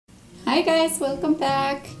Hi guys, welcome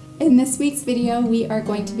back. In this week's video, we are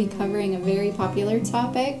going to be covering a very popular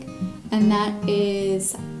topic, and that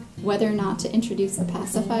is whether or not to introduce a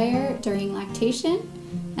pacifier during lactation,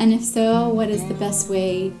 and if so, what is the best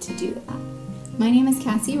way to do that. My name is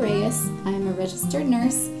Kassi Reyes. I'm a registered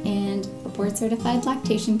nurse and a board-certified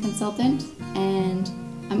lactation consultant, and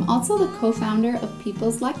I'm also the co-founder of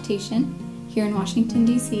People's Lactation here in Washington,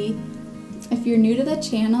 D.C. If you're new to the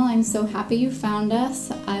channel, I'm so happy you found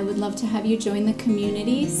us. I would love to have you join the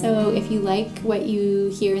community, so if you like what you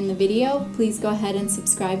hear in the video, please go ahead and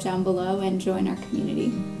subscribe down below and join our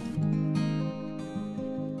community.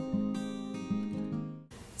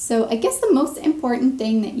 So I guess the most important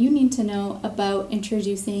thing that you need to know about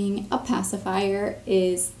introducing a pacifier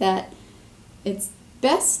is that it's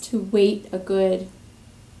best to wait a good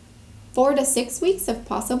 4 to 6 weeks if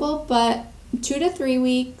possible, but 2 to 3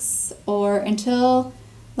 weeks or until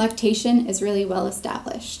lactation is really well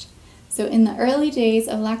established. So in the early days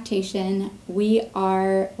of lactation, we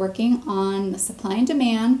are working on the supply and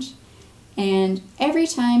demand, and every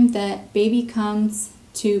time that baby comes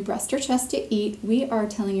to breast or chest to eat, we are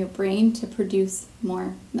telling your brain to produce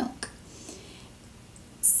more milk.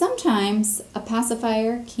 Sometimes a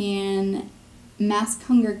pacifier can mask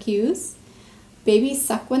hunger cues. Babies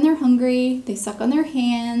suck when they're hungry, they suck on their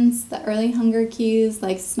hands, the early hunger cues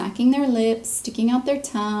like smacking their lips, sticking out their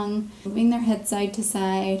tongue, moving their head side to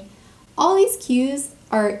side. All these cues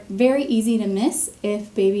are very easy to miss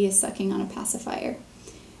if baby is sucking on a pacifier.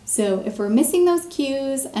 So if we're missing those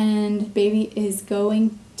cues and baby is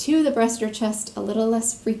going to the breast or chest a little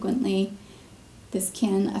less frequently, this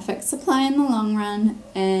can affect supply in the long run,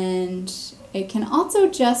 and it can also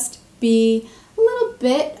just be a little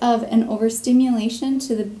bit of an overstimulation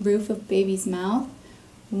to the roof of baby's mouth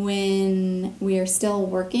when we are still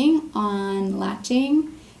working on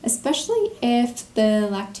latching, especially if the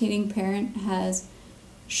lactating parent has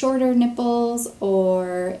shorter nipples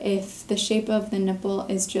or if the shape of the nipple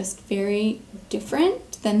is just very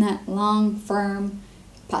different than that long, firm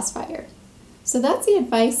pacifier. So that's the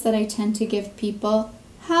advice that I tend to give people.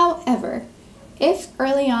 However, if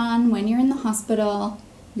early on when you're in the hospital,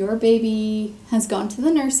 your baby has gone to the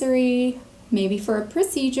nursery, maybe for a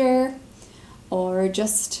procedure, or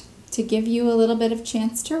just to give you a little bit of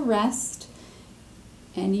chance to rest,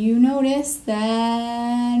 and you notice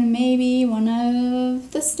that maybe one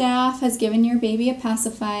of the staff has given your baby a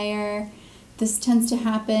pacifier. This tends to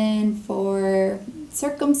happen for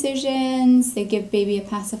circumcisions. They give baby a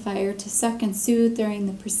pacifier to suck and soothe during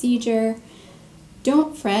the procedure.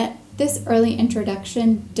 Don't fret. This early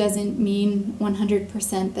introduction doesn't mean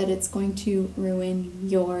 100% that it's going to ruin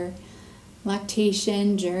your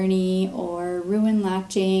lactation journey or ruin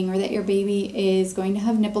latching, or that your baby is going to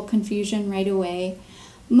have nipple confusion right away.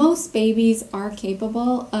 Most babies are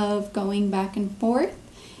capable of going back and forth.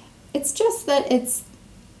 It's just that it's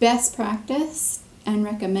best practice and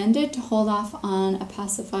recommended to hold off on a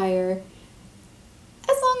pacifier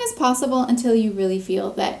as long as possible until you really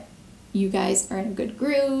feel that you guys are in a good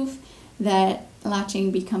groove, that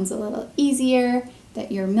latching becomes a little easier,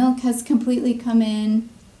 that your milk has completely come in.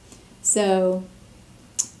 So,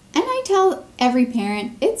 and I tell every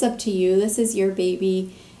parent, it's up to you. This is your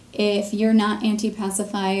baby. If you're not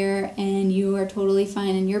anti-pacifier and you are totally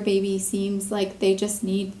fine and your baby seems like they just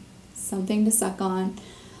need something to suck on,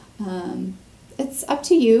 it's up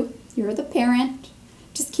to you. You're the parent.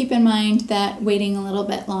 Just keep in mind that waiting a little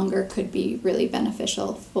bit longer could be really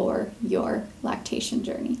beneficial for your lactation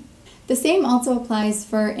journey. The same also applies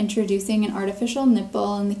for introducing an artificial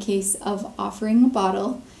nipple in the case of offering a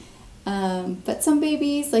bottle. But some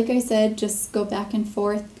babies, like I said, just go back and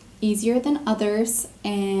forth easier than others,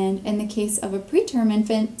 and in the case of a preterm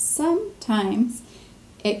infant, sometimes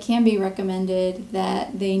it can be recommended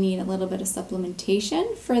that they need a little bit of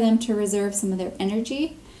supplementation for them to reserve some of their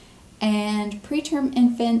energy. And preterm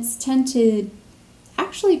infants tend to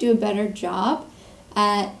actually do a better job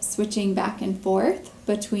at switching back and forth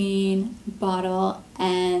between bottle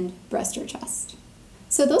and breast or chest.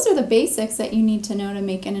 So those are the basics that you need to know to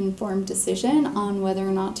make an informed decision on whether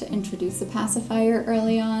or not to introduce a pacifier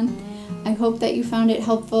early on. I hope that you found it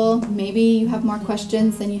helpful. Maybe you have more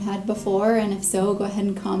questions than you had before, and if so, go ahead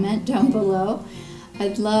and comment down below.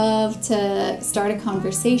 I'd love to start a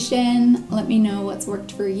conversation. Let me know what's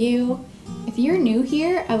worked for you. If you're new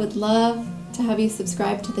here, I would love to have you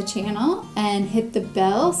subscribe to the channel and hit the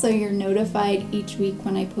bell so you're notified each week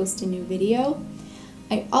when I post a new video.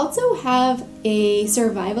 I also have a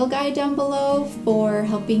survival guide down below for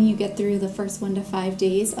helping you get through the first 1 to 5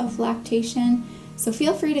 days of lactation. So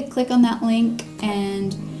feel free to click on that link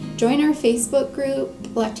and Join our Facebook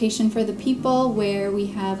group, Lactation for the People, where we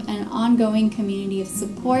have an ongoing community of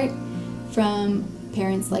support from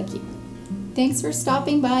parents like you. Thanks for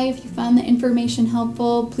stopping by. If you found the information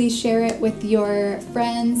helpful, please share it with your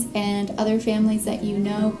friends and other families that you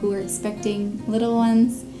know who are expecting little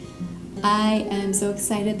ones. I am so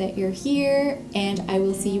excited that you're here, and I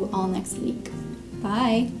will see you all next week.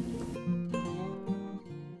 Bye.